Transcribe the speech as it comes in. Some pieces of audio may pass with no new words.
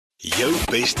Jou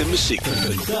beste musiek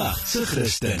vir vandag se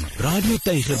Christen. Radio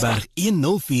Tygerberg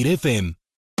 104 FM.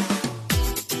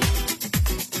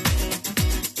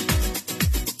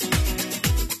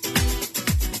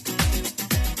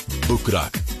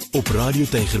 Boekrak op Radio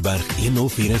Tygerberg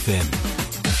 104 FM.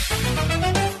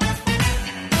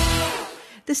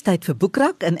 Dis tyd vir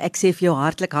Boekrak en ek sê vir jou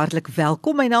hartlik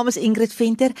welkom. My naam is Ingrid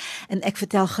en ek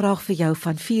vertel graag vir jou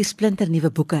van 4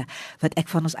 splinternuwe boeke wat ek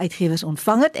van ons uitgewers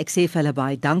ontvang het. Ek sê vir hulle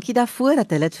baie dankie daarvoor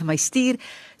dat hulle dit vir my stuur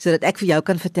sodat ek vir jou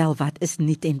kan vertel wat is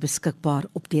nuut en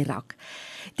beskikbaar op die rak.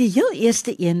 Die heel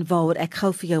eerste een waaroor ek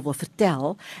gou vir jou wil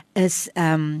vertel is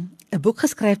 'n boek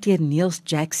geskryf deur Neels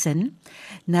Jackson.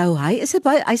 Nou hy's 'n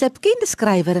bekende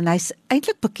skrywer en hy's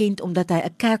eintlik bekend omdat hy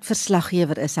 'n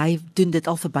kerkverslaggewer is. Hy doen dit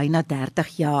al vir byna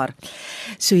 30 jaar.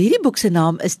 So hierdie boek se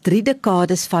naam is 3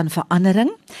 Dekades van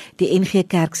verandering, die NG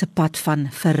Kerk se pad van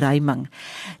verruiming.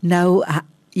 Nou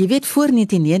jy weet, voor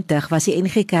 1990 was die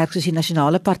NG Kerk soos die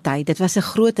nasionale party, dit was 'n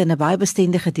groot en 'n baie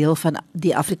bestendige deel van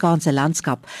die Afrikaanse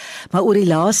landskap. Maar oor die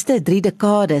laaste 3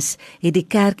 dekades het die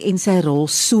kerk en sy rol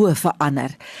so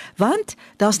verander. Want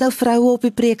daar's nou vroue op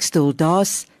die preekstoel,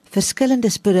 daar's verskillende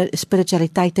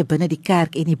spiritualiteite binne die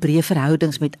kerk en die breë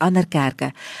verhoudings met ander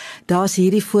kerke. Daar's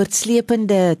hierdie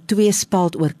voortslepende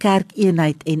tweespalt oor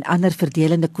kerkeenheid en ander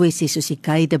verdelende kwessies soos die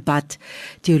gay debat,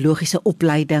 teologiese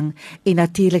opleiding en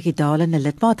natuurlik die dalende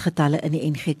lidmaatgetalle in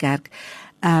die NG Kerk.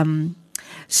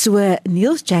 So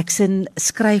Neels Jackson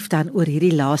skryf dan oor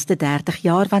hierdie laaste 30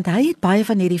 jaar, want hy het baie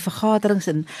van hierdie vergaderings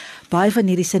en baie van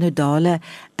hierdie synodale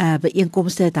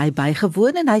byeenkomste het hy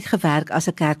bygewoon en hy het gewerk as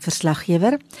 'n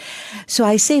kerkverslaggewer. So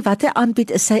hy sê wat hy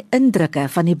aanbied is sy indrukke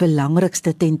van die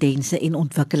belangrikste tendense en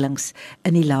ontwikkelings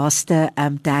in die laaste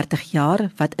 30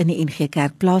 jaar wat in die NG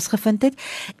Kerk plaasgevind het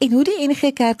en hoe die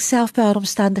NG Kerk self by haar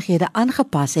omstandighede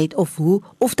aangepas het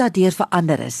of daardeur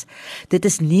verander is. Dit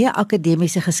is nie 'n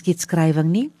akademiese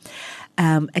geskiedskrywing nie.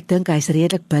 Ek dink hy's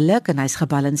redelik billik en hy's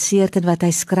gebalanseerd in wat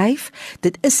hy skryf.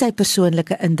 Dit is sy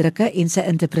persoonlike indrukke en sy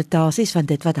interpretasies van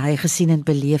dit wat hy gesien en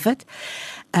beleef het.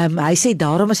 Hy sê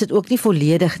daarom is dit ook nie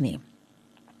volledig nie.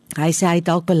 Hy sê hy het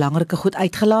dalk belangrike goed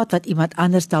uitgelaat wat iemand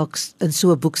anders dalk in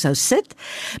so 'n boek sou sit,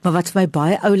 maar wat vir my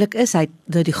baie oulik is, hy het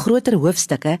nou die groter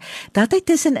hoofstukke, dat hy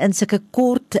tussenin sulke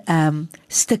kort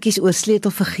stukkies oor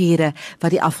sleutelfigure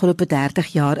wat die afgelope 30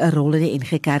 jaar 'n rol in die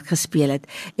NG Kerk gespeel het.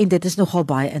 En dit is nogal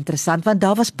baie interessant, want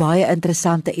daar was baie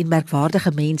interessante en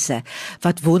merkwaardige mense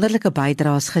wat wonderlike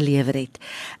bydraes gelewer het.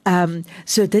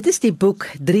 So dit is die boek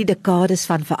 3 Dekades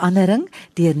van verandering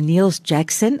deur Neels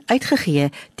Jackson, uitgegee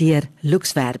deur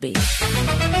Verbi.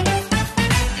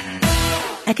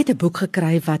 Ek het 'n boek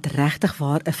gekry wat regtig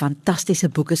waar 'n fantastiese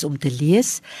boek is om te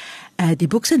lees. Die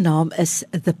boek se naam is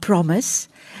The Promise.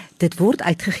 Dit word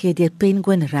uitgegee deur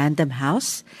Penguin Random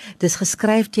House. Dit is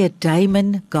geskryf deur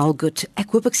Damon Galgut.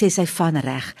 Ek hoop ek sê sy van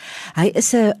reg. Hy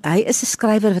is 'n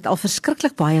skrywer wat al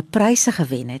verskriklik baie pryse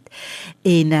gewen het.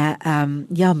 En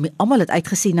almal het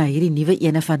uitgesien na hierdie nuwe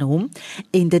ene van hom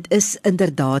en dit is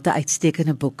inderdaad 'n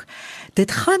uitstekende boek.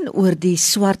 Dit gaan oor die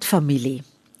swart familie.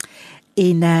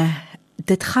 En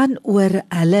dit gaan oor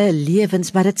hulle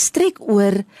lewens, maar dit strek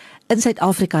oor in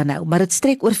Suid-Afrika nou, maar dit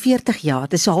strek oor 40 jaar.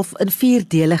 Dit is half in 4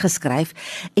 dele geskryf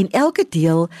en elke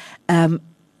deel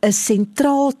is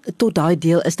sentraal tot daai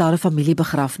deel is daar 'n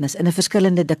familiebegrafnis in 'n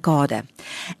verskillende dekade.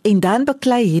 En dan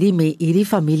beklei hierdie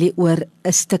familie oor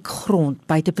 'n stuk grond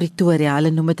buite Pretoria.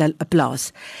 Hulle noem dit 'n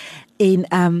plaas. En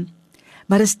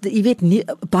maar jy weet nie,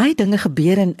 baie dinge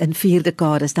gebeur in 4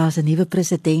 dekades. Daar's 'n nuwe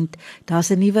president, daar's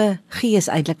 'n nuwe gees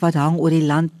eintlik wat hang oor die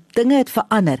land. Dinge het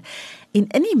verander. En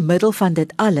in die middel van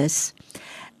dit alles,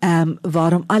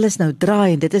 waarom alles nou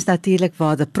draai, en dit is natuurlik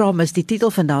waar The Promise, die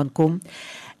titel vandaan kom,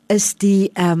 is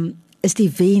die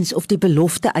wens of die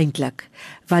belofte eintlik,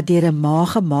 wat deur 'n ma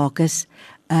gemaak is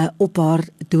op haar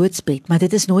doodsbed. Maar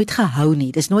dit is nooit gehou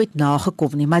nie, dit is nooit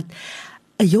nagekom nie, maar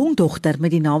 'n jong dogter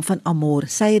met die naam van Amor,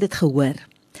 sy het dit gehoor.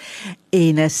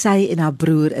 En sy en haar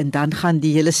broer, en dan gaan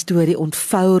die hele storie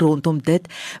ontvou rondom dit,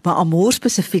 maar Amor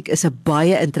spesifiek is 'n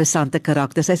baie interessante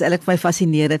karakter. Sy is eintlik vir my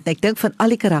fascinerend, en ek dink van al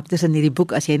die karakters in hierdie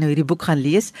boek, as jy nou hierdie boek gaan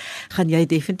lees, gaan jy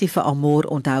definitief vir Amor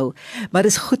onthou. Maar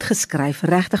dit is goed geskryf,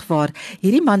 regtig waar.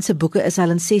 Hierdie man se boeke is al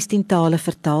in 16 tale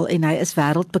vertaal, en hy is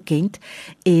wêreldbekend,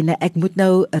 en ek moet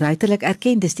nou ruiterlik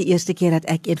erken, dis die eerste keer dat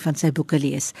ek een van sy boeke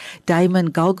lees. Damon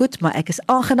Galgut, maar ek is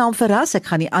aangenaam verras, ek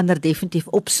gaan die ander definitief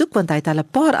opsoek, want hy het al 'n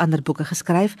paar ander boeke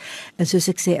geskryf, en soos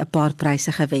ek sê, 'n paar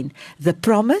pryse gewen. The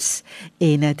Promise,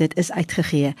 en dit is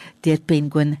uitgegee deur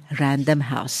Penguin Random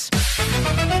House.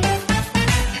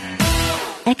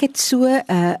 ek het so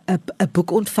 'n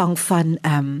boek ontvang van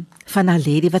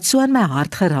Naledi wat so aan my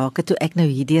hart geraak het toe ek nou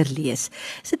hierdeur lees.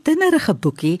 Dis 'n dinnerige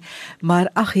boekie, maar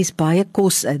ag, hier's baie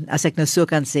kos in, as ek nou so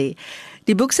kan sê.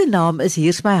 Die boek se naam is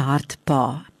Hier's my hart,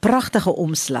 pa. Pragtige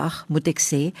omslag, moet ek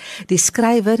sê. Die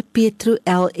skrywer Petro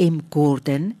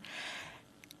Gordan.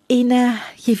 En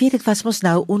jy weet, dit was ons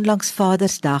nou onlangs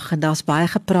Vadersdag en daar's baie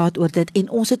gepraat oor dit en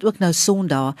ons het ook nou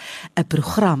Sondag 'n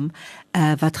program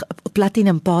wat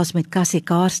Platinum Paas met Cassie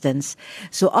Karstens.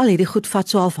 So al hierdie goed vat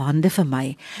so half hande vir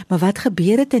my. Maar wat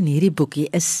gebeur het in hierdie boekie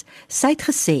is, sy het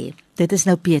gesê, dit is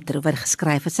nou Petro wat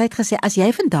geskryf het, sy het gesê, as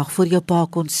jy vandag voor jou pa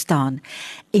kon staan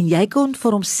en jy kon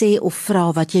vir hom sê of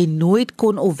vra wat jy nooit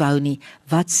kon of wou nie,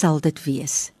 wat sal dit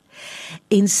wees?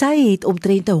 En sy het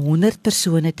omtrent 100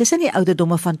 persone tussen die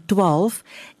ouderdomme van 12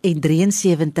 en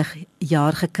 73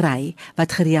 jaar gekry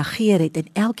wat gereageer het en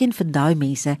elkeen van daai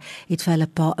mense het vir hulle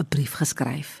pa 'n brief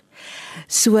geskryf.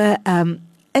 So in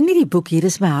hierdie boek Hier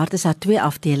is my hart is daar 2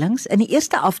 afdelings. In die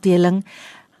eerste afdeling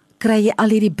kry jy al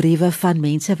hierdie briewe van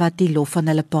mense wat die lof van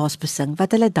hulle paas besing,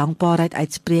 wat hulle dankbaarheid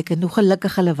uitspreek en hoe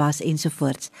gelukkig hulle was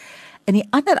ensovoorts. In die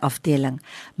ander afdeling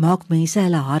maak mense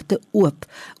hulle harte oop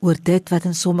oor dit wat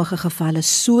in sommige gevalle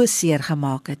so seer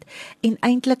gemaak het. En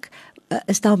eintlik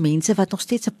is daar mense wat nog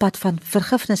steeds 'n pad van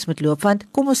vergifnis moet loop, want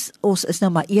kom ons is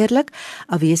nou maar eerlik,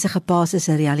 afwesige paas is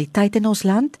 'n realiteit in ons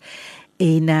land.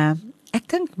 En ek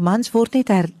dink mans word net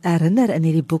herinner in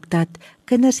hierdie boek dat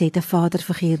kinders het 'n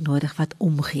vaderfiguur nodig wat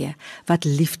omgee, wat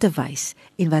liefde wys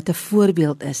en wat 'n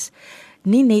voorbeeld is.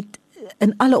 Nie net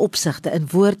in alle opsigte, in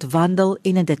woord, wandel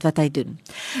en in dit wat hy doen.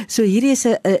 So hierdie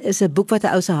is 'n boek wat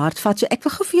 'n ou se hart vat. So ek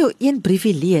wil gou vir jou een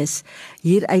briefie lees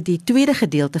hier uit die tweede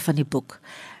gedeelte van die boek.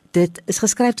 Dit is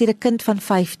geskryf deur 'n kind van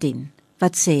 15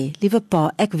 wat sê: "Liewe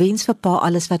pa, ek wens vir pa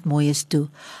alles wat mooi is toe,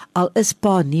 al is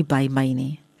pa nie by my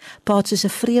nie. Pa het soos 'n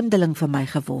vreemdeling vir my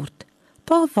geword.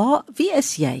 Pa, wie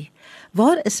is jy?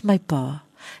 Waar is my pa?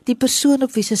 Die persoon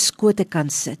op wie se skoot ek kan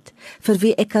sit, vir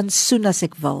wie ek kan soen as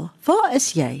ek wil. Waar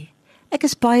is jy? Ek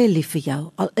is baie lief vir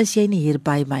jou, al is jy nie hier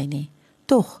by my nie.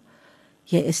 Tog,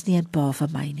 jy is nie 'n pa vir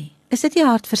my nie." Is dit nie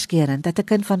hartverskeurend dat 'n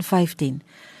kind van 15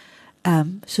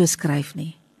 so skryf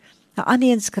nie? 'n ander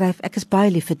een skryf: "Ek is baie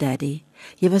lief vir daddy.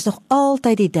 Jy was nog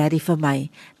altyd die daddy vir my,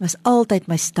 was altyd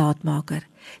my staatmaker,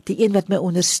 die een wat my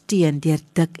ondersteun deur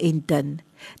dik en dun.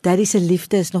 Daddy se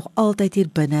liefde is nog altyd hier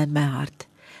binne in my hart.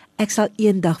 Ek sal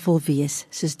eendag wil wees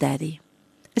soos daddy."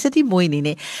 Is dit nie mooi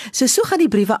nie? So gaan die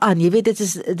briewe aan. Jy weet,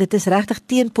 dit is regtig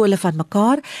teenpole van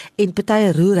mekaar en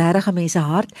party roer regtig mense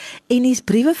hart. En hier's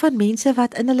briewe van mense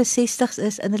wat in hulle 60's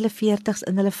is, in hulle 40's,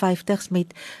 in hulle 50's,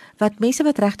 met wat mense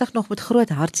wat regtig nog met groot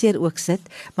hartseer ook sit,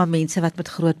 maar mense wat met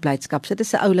groot blydskap sit. Dit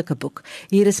is 'n oulike boek.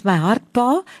 Hier is my hart,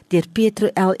 pa, deur Petro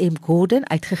Gordan,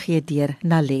 uitgegee deur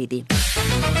Naledi.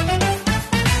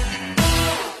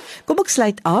 Kom ek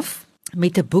sluit af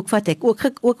met 'n boek wat ek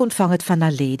ook ontvang het van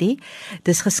Naledi.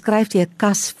 Dis geskryf deur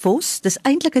Kas Vos. Dis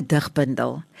eintlik 'n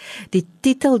digbundel. Die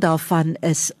titel daarvan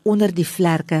is Onder die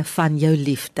vlerke van jou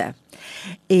liefde.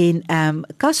 En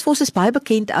Kas Vos is baie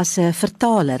bekend as 'n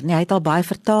vertaler. Hy het al baie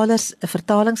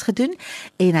vertalings gedoen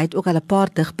en hy het ook al 'n paar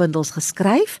digbundels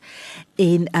geskryf.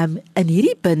 En in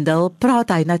hierdie bundel praat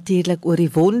hy natuurlik oor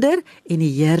die wonder en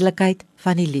die heerlikheid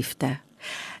van die liefde.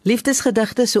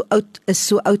 Liefdesgedigte is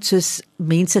so oud soos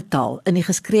mensetaal, in die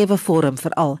geskrewe vorm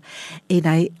veral. En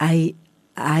hy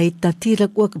het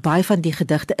natuurlik ook baie van die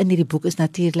gedigte in hierdie boek is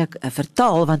natuurlik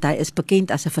vertaal, want hy is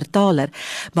bekend as 'n vertaler.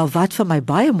 Maar wat vir my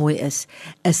baie mooi is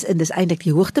en dis eintlik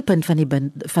die hoogtepunt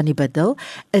van die bundel,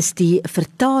 is die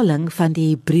vertaling van die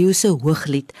Hebreëse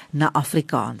hooglied na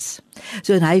Afrikaans.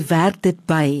 So en hy werk dit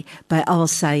by al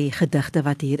sy gedigte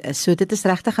wat hier is. So dit is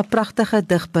regtig 'n pragtige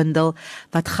digbundel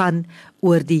wat gaan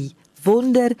oor die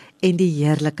wonder en die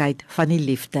heerlikheid van die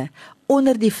liefde.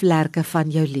 Onder die vlerke van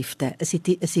jou liefde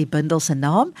is die bundel se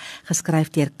naam, geskryf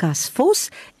deur Kas Vos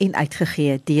en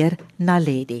uitgegee deur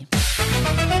Naledi.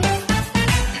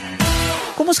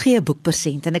 Kom ons gee 'n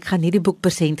boekpersent en ek gaan hierdie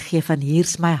boekpersent gee van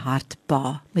Hier's my hart,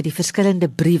 pa, met die verskillende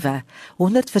briewe,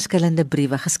 100 verskillende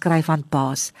briewe geskryf aan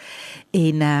paas.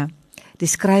 En die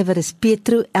skrywer is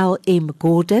Petro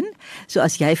Gordan. So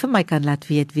as jy vir my kan laat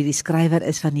weet wie die skrywer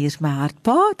is van Hier's my hart,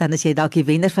 pa, dan is jy dalk die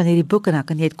wenner van hierdie boek en dan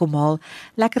kan jy dit kom haal,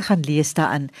 lekker gaan lees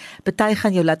daarin. Party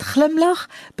gaan jou laat glimlag,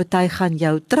 party gaan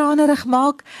jou tranerig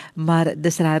maak, maar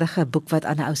dis regtig 'n boek wat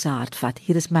aan 'n ou se hart vat.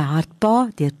 Hier is my hart, pa,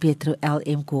 deur Petro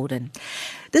Gordan.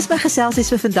 Dis my geselsies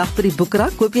vir vandag by die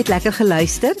Boekrak. Hoop jy het lekker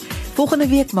geluister. Volgende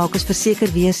week maak ons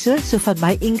verseker weer so van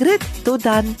my Ingrid. Tot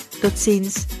dan,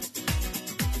 totsiens.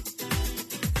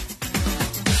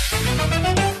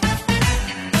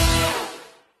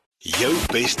 Jou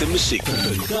beste musiek vir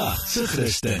vandag se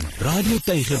Christen. Radio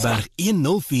Tygerberg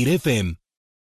 104 FM.